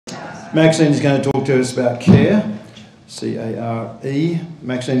Maxine is going to talk to us about CARE, C-A-R-E.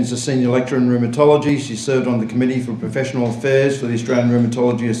 Maxine is a senior lecturer in rheumatology. She served on the Committee for Professional Affairs for the Australian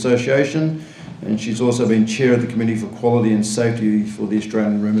Rheumatology Association, and she's also been chair of the Committee for Quality and Safety for the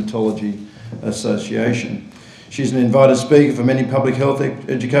Australian Rheumatology Association. She's an invited speaker for many public health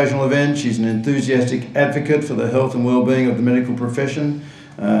educational events. She's an enthusiastic advocate for the health and well-being of the medical profession,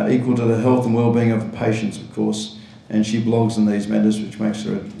 equal to the health and well-being of the patients, of course. And she blogs on these matters, which makes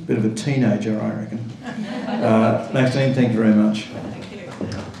her a bit of a teenager, I reckon. Maxine, thank you very much. Thank you.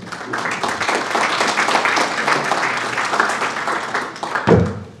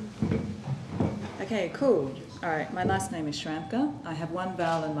 Okay, cool. All right, my last name is Szramka. I have one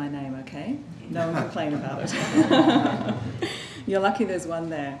vowel in my name, okay? No one complain about it. You're lucky there's one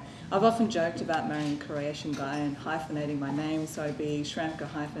there. I've often joked about marrying a Croatian guy and hyphenating my name, so I'd be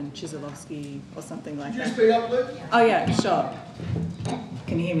Szramka-Chiselovsky or something like that. Can you speak up, please? Oh yeah, sure.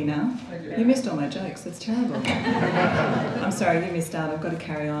 Can you hear me now? You missed all my jokes, that's terrible. I'm sorry, you missed out, I've got to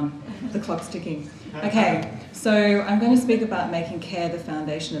carry on. The clock's ticking. Okay, so I'm going to speak about making care the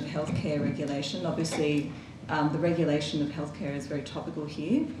foundation of healthcare regulation. Obviously, the regulation of healthcare is very topical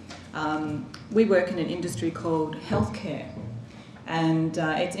here. We work in an industry called healthcare. And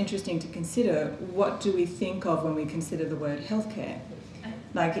it's interesting to consider, what do we think of when we consider the word healthcare?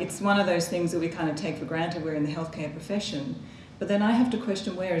 Like, it's one of those things that we kind of take for granted. We're in the healthcare profession. But then I have to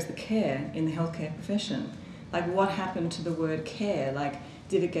question, where is the care in the healthcare profession? Like, what happened to the word care? Like,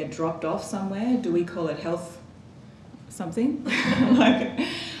 did it get dropped off somewhere? Do we call it health something?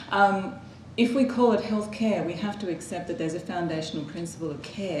 If we call it healthcare, we have to accept that there's a foundational principle of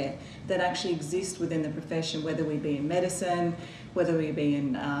care that actually exists within the profession, whether we be in medicine, whether we be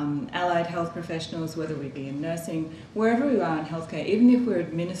in allied health professionals, whether we be in nursing, wherever we are in healthcare, even if we're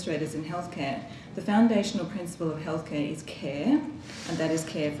administrators in healthcare, the foundational principle of healthcare is care, and that is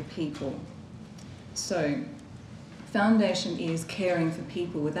care for people. So, foundation is caring for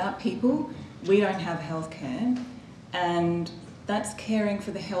people. Without people, we don't have healthcare, and that's caring for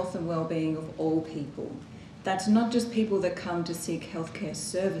the health and well-being of all people. That's not just people that come to seek healthcare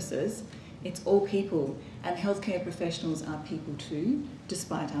services, it's all people, and healthcare professionals are people too,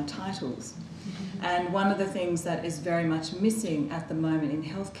 despite our titles. And one of the things that is very much missing at the moment in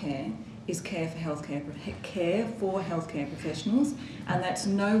healthcare is care for healthcare professionals, and that's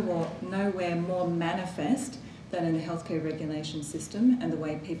nowhere more manifest than in the healthcare regulation system and the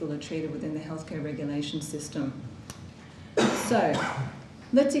way people are treated within the healthcare regulation system. So,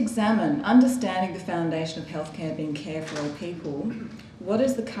 let's examine, understanding the foundation of healthcare being care for all people, what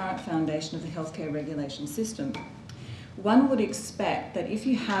is the current foundation of the healthcare regulation system? One would expect that if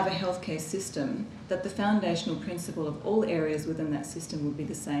you have a healthcare system, that the foundational principle of all areas within that system would be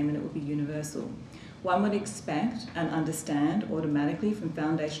the same and it would be universal. One would expect and understand automatically from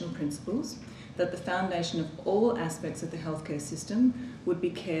foundational principles that the foundation of all aspects of the healthcare system would be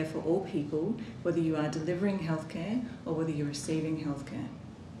care for all people, whether you are delivering healthcare or whether you're receiving healthcare.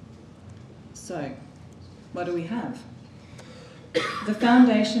 So, what do we have? The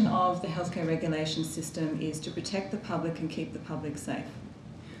foundation of the healthcare regulation system is to protect the public and keep the public safe.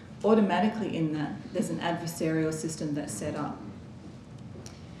 Automatically in that, there's an adversarial system that's set up.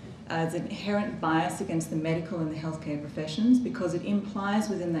 There's an inherent bias against the medical and the healthcare professions because it implies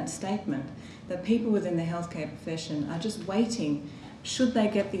within that statement that people within the healthcare profession are just waiting, should they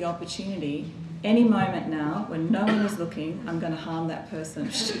get the opportunity, any moment now, when no one is looking, I'm going to harm that person.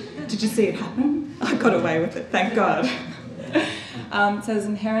 Did you see it happen? I got away with it, thank God. So there's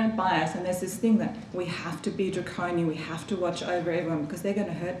inherent bias, and there's this thing that we have to be draconian, we have to watch over everyone because they're going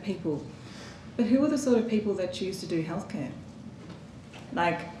to hurt people. But who are the sort of people that choose to do healthcare?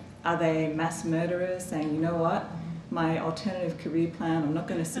 Like, are they mass murderers saying, you know what, my alternative career plan, I'm not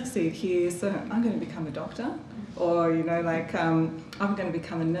going to succeed here, so I'm going to become a doctor? Or, you know, like, I'm going to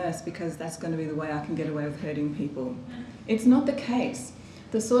become a nurse because that's going to be the way I can get away with hurting people. It's not the case.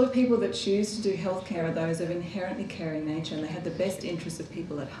 The sort of people that choose to do healthcare are those of inherently caring nature, and they have the best interests of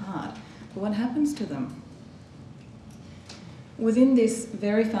people at heart. But what happens to them? Within this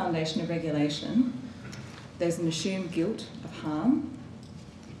very foundation of regulation, there's an assumed guilt of harm.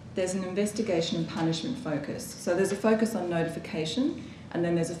 There's an investigation and punishment focus. So there's a focus on notification, and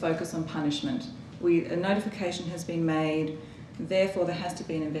then there's a focus on punishment. A notification has been made, therefore there has to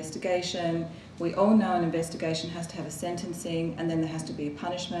be an investigation. We all know an investigation has to have a sentencing, and then there has to be a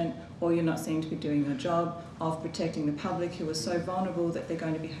punishment, or you're not seen to be doing your job of protecting the public who are so vulnerable that they're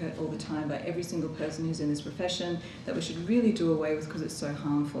going to be hurt all the time by every single person who's in this profession that we should really do away with because it's so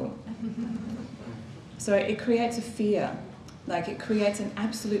harmful. So it creates a fear Like, it creates an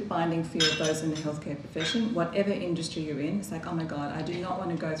absolute binding fear of those in the healthcare profession, whatever industry you're in. It's like, oh my God, I do not want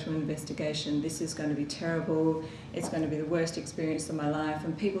to go through an investigation. This is going to be terrible. It's going to be the worst experience of my life.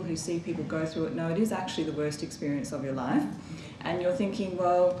 And people who see people go through it know it is actually the worst experience of your life. And you're thinking,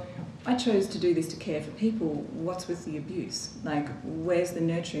 well, I chose to do this to care for people. What's with the abuse? Like, where's the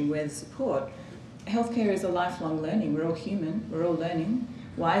nurturing? Where's the support? Healthcare is a lifelong learning. We're all human. We're all learning.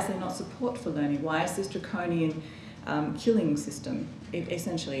 Why is there not support for learning? Why is this draconian killing system?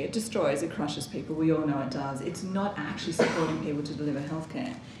 Essentially, it destroys, it crushes people. We all know it does. It's not actually supporting people to deliver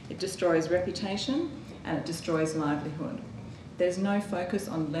healthcare. It destroys reputation and it destroys livelihood. There's no focus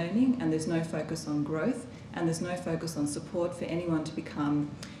on learning, and there's no focus on growth, and there's no focus on support for anyone to become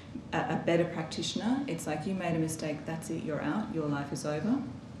a better practitioner. It's like, you made a mistake, that's it, you're out, your life is over.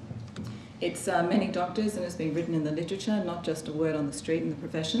 It's many doctors, and it's been written in the literature, not just a word on the street in the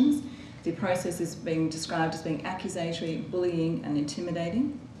professions. The process is being described as being accusatory, bullying and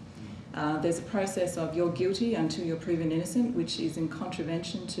intimidating. There's a process of you're guilty until you're proven innocent, which is in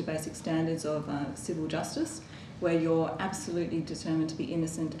contravention to basic standards of civil justice, where you're absolutely determined to be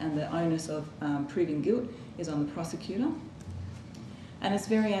innocent, and the onus of proving guilt is on the prosecutor. And it's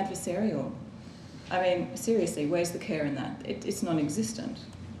very adversarial. I mean, seriously, where's the care in that? It's non-existent.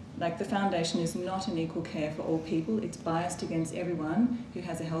 Like, the foundation is not an equal care for all people. It's biased against everyone who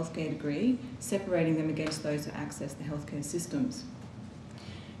has a healthcare degree, separating them against those who access the healthcare systems.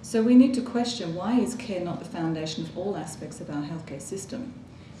 So we need to question, why is care not the foundation of all aspects of our healthcare system?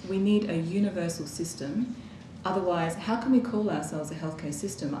 We need a universal system. Otherwise, how can we call ourselves a healthcare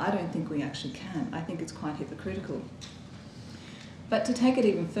system? I don't think we actually can. I think it's quite hypocritical. But to take it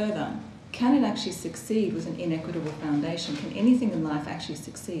even further, can it actually succeed with an inequitable foundation? Can anything in life actually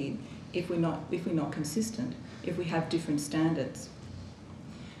succeed if we're not consistent, if we have different standards?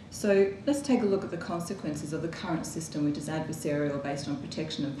 So let's take a look at the consequences of the current system, which is adversarial, based on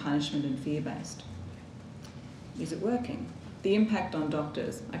protection and punishment, and fear-based. Is it working? The impact on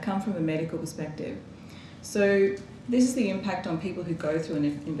doctors. I come from a medical perspective. So this is the impact on people who go through an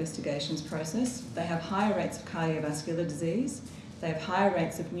investigations process. They have higher rates of cardiovascular disease, they have higher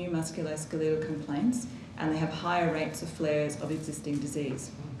rates of new musculoskeletal complaints, and they have higher rates of flares of existing disease.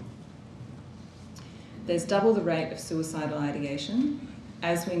 There's double the rate of suicidal ideation.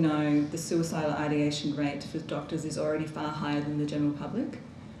 As we know, the suicidal ideation rate for doctors is already far higher than the general public.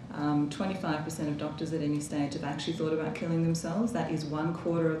 25% of doctors at any stage have actually thought about killing themselves. That is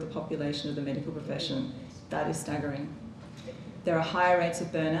 1/4 of the population of the medical profession. That is staggering. There are higher rates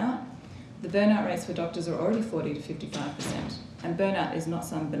of burnout. The burnout rates for doctors are already 40 to 55%. And burnout is not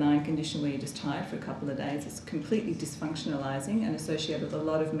some benign condition where you're just tired for a couple of days. It's completely dysfunctionalising and associated with a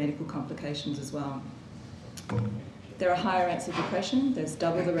lot of medical complications as well. There are higher rates of depression. There's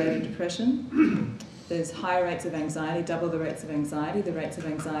double the rate of depression. There's higher rates of anxiety, double the rates of anxiety. The rates of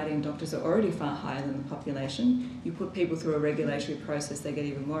anxiety in doctors are already far higher than the population. You put people through a regulatory process, they get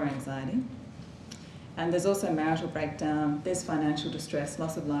even more anxiety. And there's also marital breakdown, there's financial distress,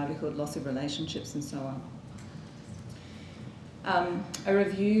 loss of livelihood, loss of relationships, and so on. A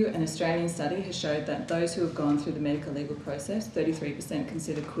review, an Australian study, has showed that those who have gone through the medical legal process, 33%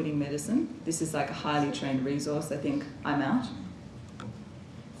 consider quitting medicine. This is like a highly trained resource. They think, I'm out.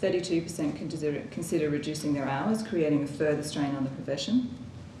 32% consider reducing their hours, creating a further strain on the profession.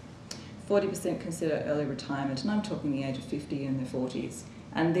 40% consider early retirement, and I'm talking the age of 50 and their 40s.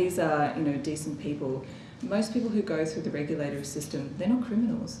 And these are, decent people. Most people who go through the regulatory system, they're not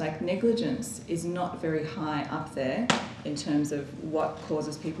criminals. Like, negligence is not very high up there in terms of what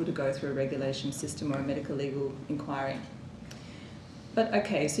causes people to go through a regulation system or a medical legal inquiry. But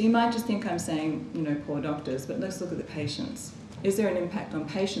okay, so you might just think I'm saying, poor doctors, but let's look at the patients. Is there an impact on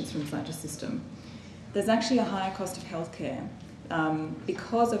patients from such a system? There's actually a higher cost of healthcare.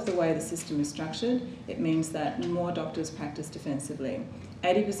 Because of the way the system is structured, it means that more doctors practice defensively.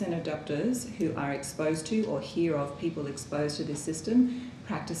 80% of doctors who are exposed to or hear of people exposed to this system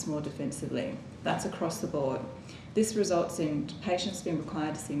practice more defensively. That's across the board. This results in patients being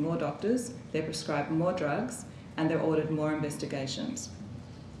required to see more doctors, they're prescribed more drugs, and they're ordered more investigations.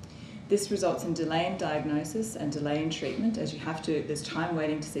 This results in delay in diagnosis and delay in treatment, as there's time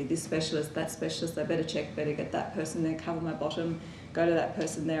waiting to see this specialist, that specialist, I better check, better get that person there, cover my bottom, go to that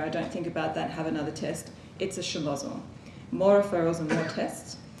person there, I don't think about that, have another test. It's a schmozzle. More referrals and more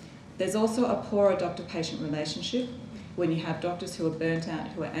tests. There's also a poorer doctor-patient relationship. When you have doctors who are burnt out,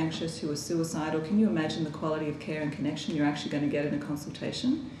 who are anxious, who are suicidal, can you imagine the quality of care and connection you're actually going to get in a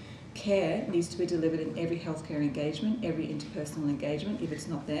consultation? Care needs to be delivered in every healthcare engagement, every interpersonal engagement. If it's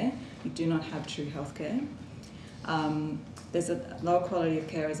not there, you do not have true healthcare. There's a lower quality of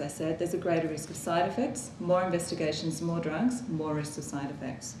care, as I said. There's a greater risk of side effects, more investigations, more drugs, more risk of side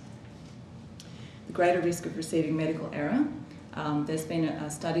effects. The greater risk of receiving medical error. There's been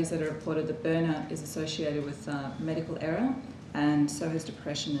studies that have reported that burnout is associated with medical error, and so has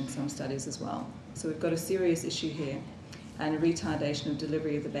depression in some studies as well. So we've got a serious issue here, and a retardation of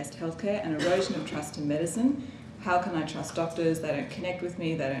delivery of the best healthcare, and erosion of trust in medicine. How can I trust doctors? They don't connect with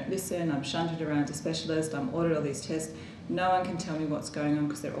me, they don't listen, I'm shunted around to specialists, I'm ordered all these tests. No one can tell me what's going on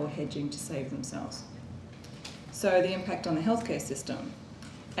because they're all hedging to save themselves. So the impact on the healthcare system.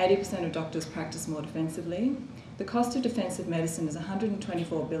 80% of doctors practice more defensively. The cost of defensive medicine is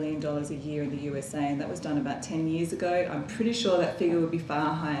 $124 billion a year in the USA, and that was done about 10 years ago. I'm pretty sure that figure would be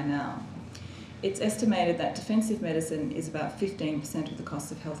far higher now. It's estimated that defensive medicine is about 15% of the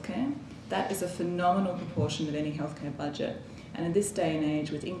cost of healthcare. That is a phenomenal proportion of any healthcare budget. And in this day and age,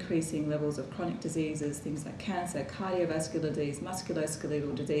 with increasing levels of chronic diseases, things like cancer, cardiovascular disease,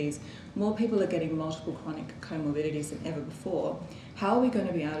 musculoskeletal disease, more people are getting multiple chronic comorbidities than ever before. How are we going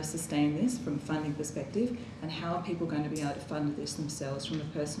to be able to sustain this from a funding perspective, and how are people going to be able to fund this themselves from a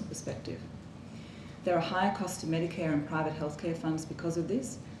personal perspective? There are higher costs to Medicare and private healthcare funds because of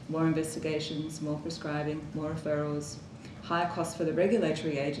this. More investigations, more prescribing, more referrals. Higher costs for the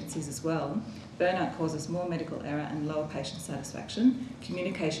regulatory agencies as well. Burnout causes more medical error and lower patient satisfaction.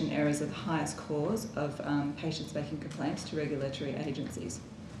 Communication errors are the highest cause of patients making complaints to regulatory agencies.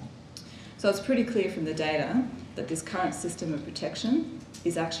 So it's pretty clear from the data that this current system of protection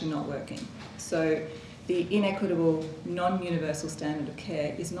is actually not working. So the inequitable, non-universal standard of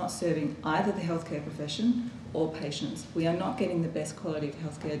care is not serving either the healthcare profession or patients. We are not getting the best quality of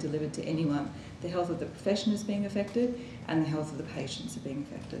healthcare delivered to anyone. The health of the profession is being affected, and the health of the patients are being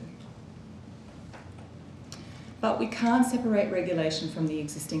affected. But we can't separate regulation from the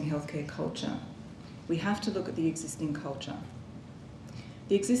existing healthcare culture. We have to look at the existing culture.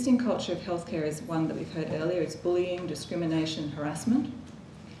 The existing culture of healthcare is one that we've heard earlier. It's bullying, discrimination, harassment,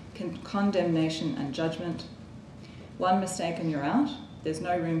 condemnation and judgment. One mistake and you're out. There's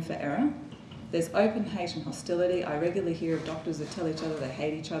no room for error. There's open hate and hostility. I regularly hear of doctors that tell each other they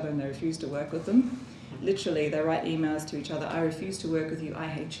hate each other and they refuse to work with them. Literally, they write emails to each other, I refuse to work with you, I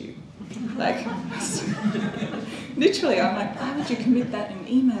hate you. Like, literally, I'm like, why would you commit that in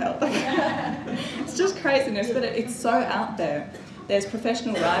email? It's just craziness, but it's so out there. There's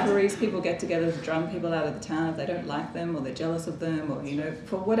professional rivalries. People get together to drum people out of the town if they don't like them or they're jealous of them or, you know,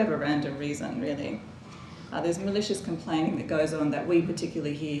 for whatever random reason, really. There's malicious complaining that goes on that we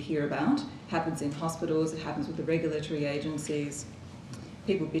particularly hear about. Happens in hospitals, it happens with the regulatory agencies.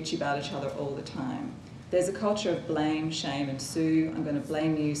 People bitch about each other all the time. There's a culture of blame, shame and sue. I'm going to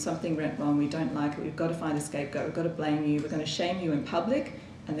blame you, something went wrong, we don't like it, we've got to find a scapegoat, we've got to blame you, we're going to shame you in public,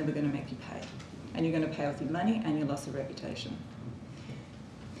 and then we're going to make you pay. And you're going to pay with your money and your loss of reputation.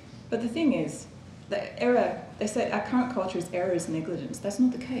 But the thing is, the error, they say our current culture is error is negligence. That's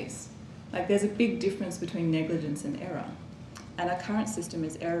not the case. Like, there's a big difference between negligence and error. And our current system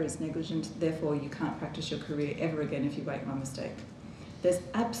is error is negligent, therefore you can't practice your career ever again if you make one mistake. There's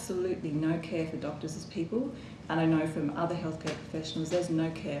absolutely no care for doctors as people, and I know from other healthcare professionals, there's no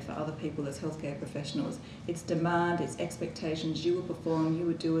care for other people as healthcare professionals. It's demand, it's expectations, you will perform, you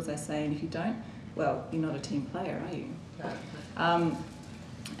will do as I say, and if you don't, well, you're not a team player, are you?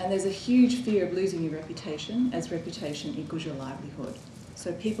 And there's a huge fear of losing your reputation, as reputation equals your livelihood.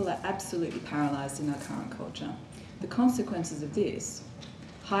 So people are absolutely paralysed in our current culture. The consequences of this,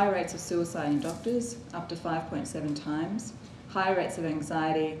 higher rates of suicide in doctors, up to 5.7 times, higher rates of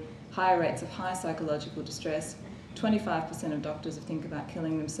anxiety, higher rates of high psychological distress, 25% of doctors think about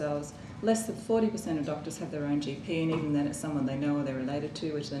killing themselves, less than 40% of doctors have their own GP, and even then it's someone they know or they're related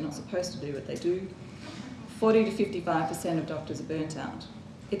to, which they're not supposed to do, but they do. 40 to 55% of doctors are burnt out.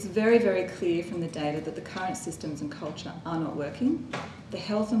 It's very, very clear from the data that the current systems and culture are not working. The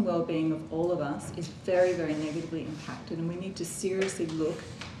health and well-being of all of us is very, very negatively impacted, and we need to seriously look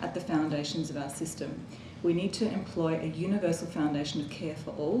at the foundations of our system. We need to employ a universal foundation of care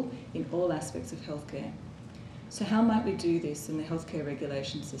for all in all aspects of healthcare. So how might we do this in the healthcare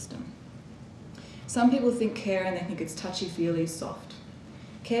regulation system? Some people think care and they think it's touchy-feely, soft.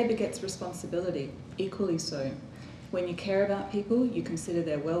 Care begets responsibility, equally so. When you care about people, you consider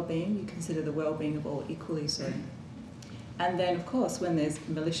their well-being, you consider the well-being of all equally so. And then, of course, when there's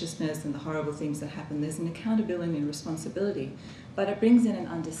maliciousness and the horrible things that happen, there's an accountability and responsibility, but it brings in an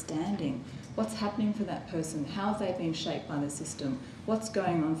understanding. What's happening for that person? How have they been shaped by the system? What's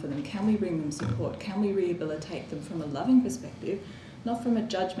going on for them? Can we bring them support? Can we rehabilitate them from a loving perspective, not from a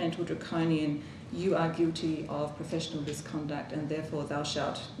judgmental, draconian, you are guilty of professional misconduct and therefore thou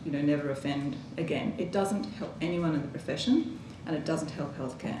shalt, never offend again. It doesn't help anyone in the profession, and it doesn't help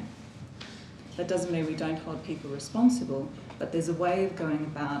healthcare. That doesn't mean we don't hold people responsible, but there's a way of going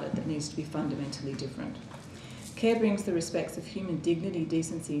about it that needs to be fundamentally different. Care brings the respects of human dignity,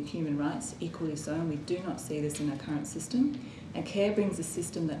 decency and human rights equally so, and we do not see this in our current system. And care brings a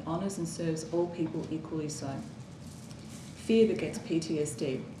system that honours and serves all people equally so. Fear begets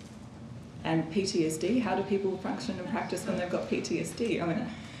PTSD. And PTSD, how do people function and practice when they've got PTSD?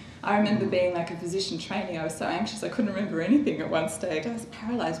 I remember being like a physician trainee. I was so anxious I couldn't remember anything at one stage. I was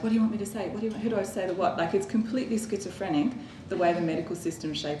paralysed. What do you want me to say? Who do I say to what? Like, it's completely schizophrenic, the way the medical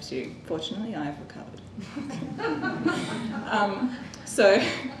system shapes you. Fortunately, I have recovered. So,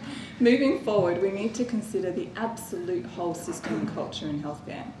 moving forward, we need to consider the absolute whole system and culture in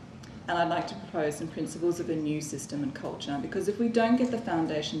healthcare. And I'd like to propose some principles of a new system and culture, because if we don't get the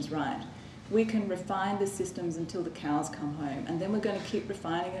foundations right, we can refine the systems until the cows come home, and then we're going to keep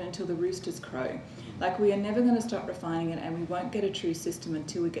refining it until the roosters crow. Like, we are never going to stop refining it, and we won't get a true system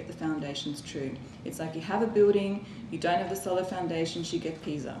until we get the foundations true. It's like you have a building, you don't have the solid foundations, you get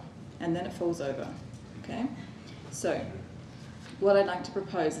Pisa, and then it falls over, okay? So, what I'd like to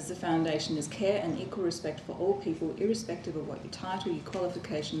propose as a foundation is care and equal respect for all people, irrespective of what your title, your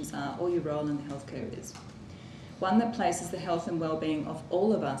qualifications are, or your role in the healthcare is. One that places the health and well-being of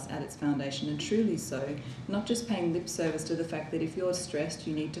all of us at its foundation, and truly so, not just paying lip service to the fact that if you're stressed,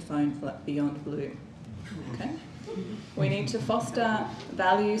 you need to phone Beyond Blue. Okay? We need to foster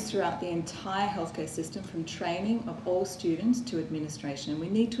values throughout the entire healthcare system, from training of all students to administration. We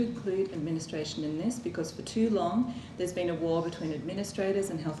need to include administration in this, because for too long there's been a war between administrators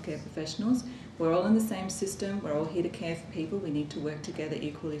and healthcare professionals. We're all in the same system, we're all here to care for people, we need to work together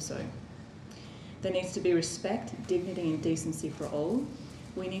equally so. There needs to be respect, dignity and decency for all.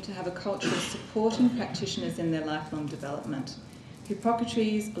 We need to have a culture of supporting practitioners in their lifelong development.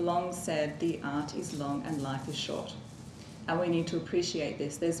 Hippocrates long said, the art is long and life is short. And we need to appreciate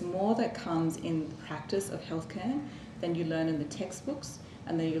this. There's more that comes in the practice of healthcare than you learn in the textbooks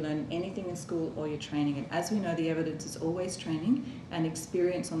and than you learn anything in school or your training. And as we know, the evidence is always training, and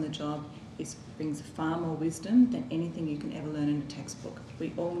experience on the job brings far more wisdom than anything you can ever learn in a textbook.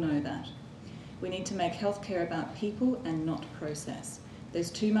 We all know that. We need to make healthcare about people and not process.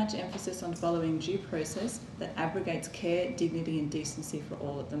 There's too much emphasis on following due process that abrogates care, dignity and decency for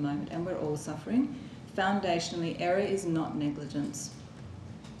all at the moment, and we're all suffering. Foundationally, error is not negligence.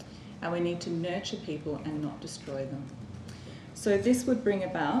 And we need to nurture people and not destroy them. So this would bring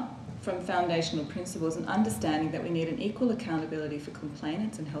about, from foundational principles, an understanding that we need an equal accountability for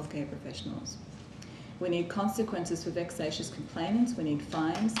complainants and healthcare professionals. We need consequences for vexatious complainants, we need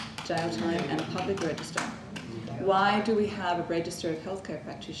fines, jail time and a public register. Why do we have a register of healthcare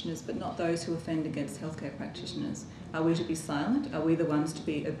practitioners but not those who offend against healthcare practitioners? Are we to be silent? Are we the ones to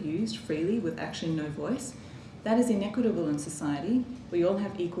be abused freely with actually no voice? That is inequitable in society. We all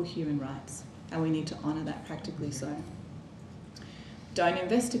have equal human rights, and we need to honour that practically so. Don't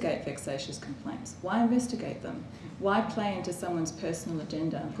investigate vexatious complaints. Why investigate them? Why play into someone's personal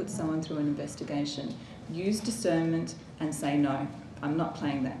agenda and put someone through an investigation? Use discernment and say, no, I'm not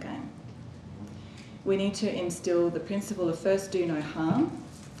playing that game. We need to instill the principle of first do no harm.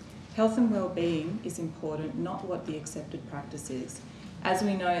 Health and well-being is important, not what the accepted practice is. As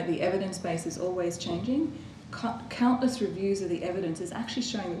we know, the evidence base is always changing. Countless reviews of the evidence is actually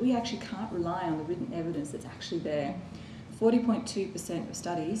showing that we actually can't rely on the written evidence that's actually there. 40.2% of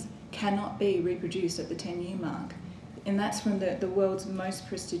studies cannot be reproduced at the 10-year mark, and that's from the world's most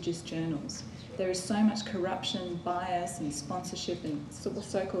prestigious journals. There is so much corruption, bias and sponsorship and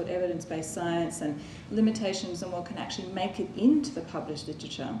so-called evidence-based science and limitations on what can actually make it into the published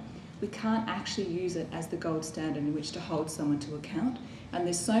literature. We can't actually use it as the gold standard in which to hold someone to account, and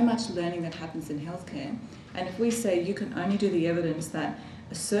there's so much learning that happens in healthcare, and if we say you can only do the evidence that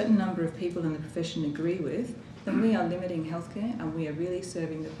a certain number of people in the profession agree with, then we are limiting healthcare and we are really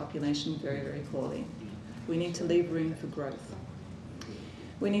serving the population very, very poorly. We need to leave room for growth.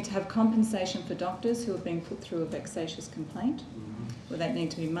 We need to have compensation for doctors who have been put through a vexatious complaint. Well, they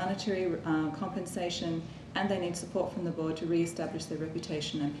need to be monetary compensation, and they need support from the board to re-establish their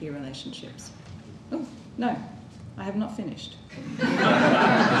reputation and peer relationships. Oh, no, I have not finished.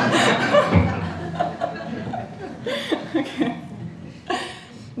 Okay.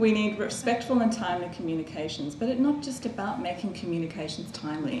 We need respectful and timely communications, but it's not just about making communications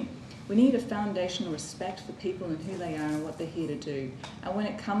timely. We need a foundational respect for people and who they are and what they're here to do. And when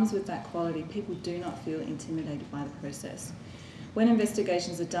it comes with that quality, people do not feel intimidated by the process. When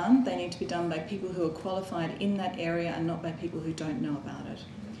investigations are done, they need to be done by people who are qualified in that area and not by people who don't know about it.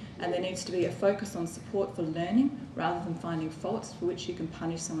 And there needs to be a focus on support for learning rather than finding faults for which you can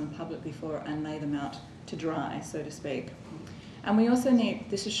punish someone publicly for and lay them out to dry, so to speak. And we also need,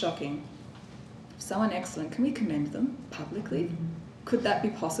 this is shocking, if someone excellent, can we commend them publicly? Could that be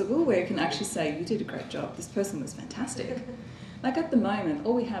possible, where you can actually say, you did a great job, this person was fantastic? Like at the moment,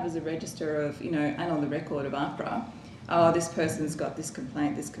 all we have is a register of, and on the record of APRA, oh, this person's got this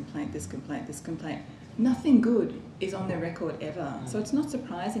complaint, this complaint, this complaint, this complaint. Nothing good is on their record ever. So it's not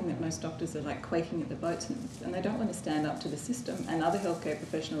surprising that most doctors are like quaking at the boats and they don't want to stand up to the system and other healthcare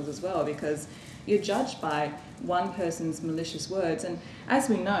professionals as well, because you're judged by one person's malicious words. And as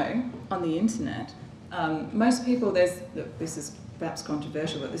we know on the internet, most people, this is perhaps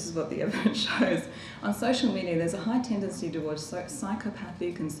controversial, but this is what the evidence shows. On social media, there's a high tendency towards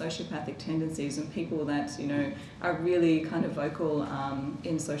psychopathic and sociopathic tendencies in people that, are really kind of vocal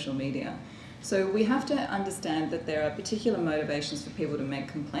in social media. So we have to understand that there are particular motivations for people to make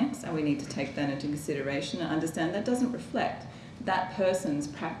complaints, and we need to take that into consideration and understand that doesn't reflect that person's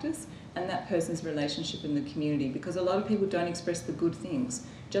practice and that person's relationship in the community, because a lot of people don't express the good things.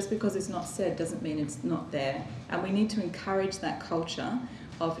 Just because it's not said doesn't mean it's not there. And we need to encourage that culture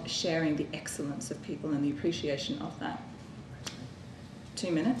of sharing the excellence of people and the appreciation of that. 2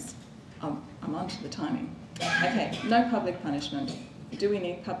 minutes. I'm on to the timing. Okay, no public punishment. Do we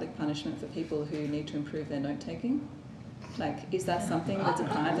need public punishment for people who need to improve their note-taking? Like, is that something that's a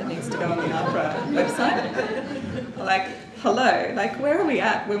crime that needs to go on the APRA website? Like, hello, like where are we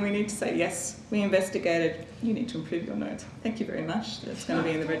at when we need to say, yes, we investigated, you need to improve your notes. Thank you very much. That's going to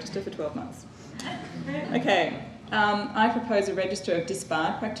be in the register for 12 months. Okay, I propose a register of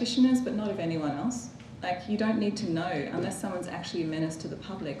disbarred practitioners, but not of anyone else. Like, you don't need to know, unless someone's actually a menace to the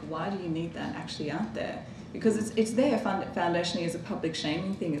public. Why do you need that actually out there? Because it's there foundationally as a public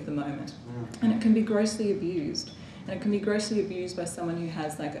shaming thing at the moment. And it can be grossly abused. And it can be grossly abused by someone who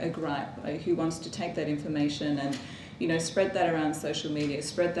has like a gripe, who wants to take that information and, spread that around social media,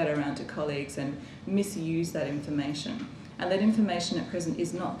 spread that around to colleagues and misuse that information. And that information at present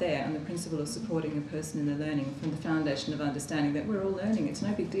is not there on the principle of supporting a person in their learning, from the foundation of understanding that we're all learning. It's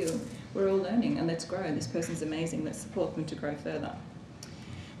no big deal. We're all learning and let's grow. This person's amazing. Let's support them to grow further.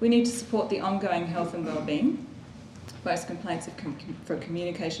 We need to support the ongoing health and well-being. Most complaints are for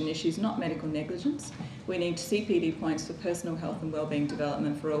communication issues, not medical negligence. We need CPD points for personal health and wellbeing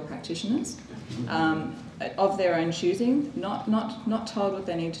development for all practitioners, of their own choosing, not told what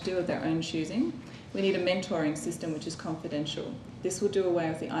they need to do of their own choosing. We need a mentoring system which is confidential. This will do away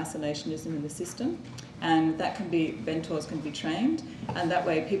with the isolationism in the system, and that can be, mentors can be trained, and that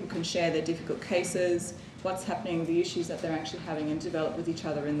way people can share their difficult cases, what's happening, the issues that they're actually having, and develop with each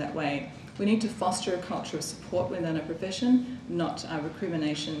other in that way. We need to foster a culture of support within a profession, not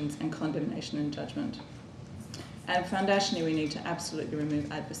recriminations and condemnation and judgment. And foundationally, we need to absolutely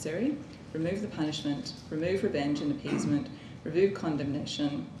remove adversary, remove the punishment, remove revenge and appeasement, remove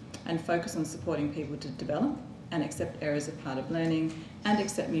condemnation, and focus on supporting people to develop and accept errors as part of learning and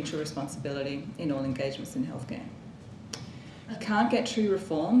accept mutual responsibility in all engagements in healthcare. You can't get true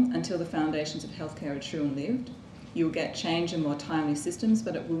reform until the foundations of healthcare are true and lived. You'll get change and more timely systems,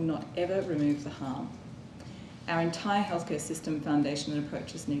 but it will not ever remove the harm. Our entire healthcare system, foundation and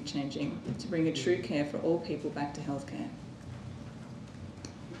approaches need changing to bring a true care for all people back to healthcare.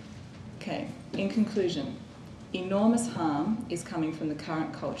 Okay, in conclusion, enormous harm is coming from the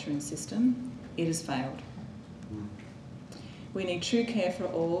current culture and system. It has failed. We need true care for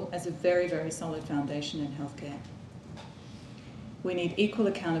all as a very, very solid foundation in healthcare. We need equal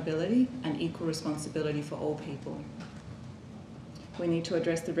accountability and equal responsibility for all people. We need to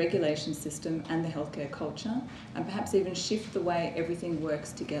address the regulation system and the healthcare culture, and perhaps even shift the way everything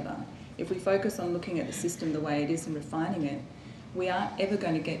works together. If we focus on looking at the system the way it is and refining it, we aren't ever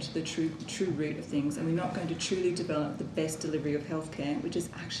going to get to the true root of things, and we're not going to truly develop the best delivery of healthcare, which is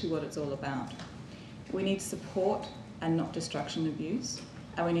actually what it's all about. We need support and not destruction and abuse,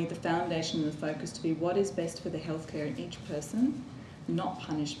 and we need the foundation and the focus to be what is best for the healthcare in each person, not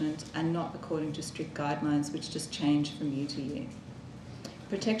punishment, and not according to strict guidelines which just change from year to year.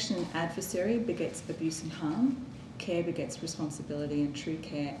 Protection and adversary begets abuse and harm. Care begets responsibility and true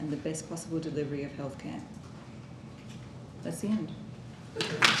care and the best possible delivery of healthcare. That's the end.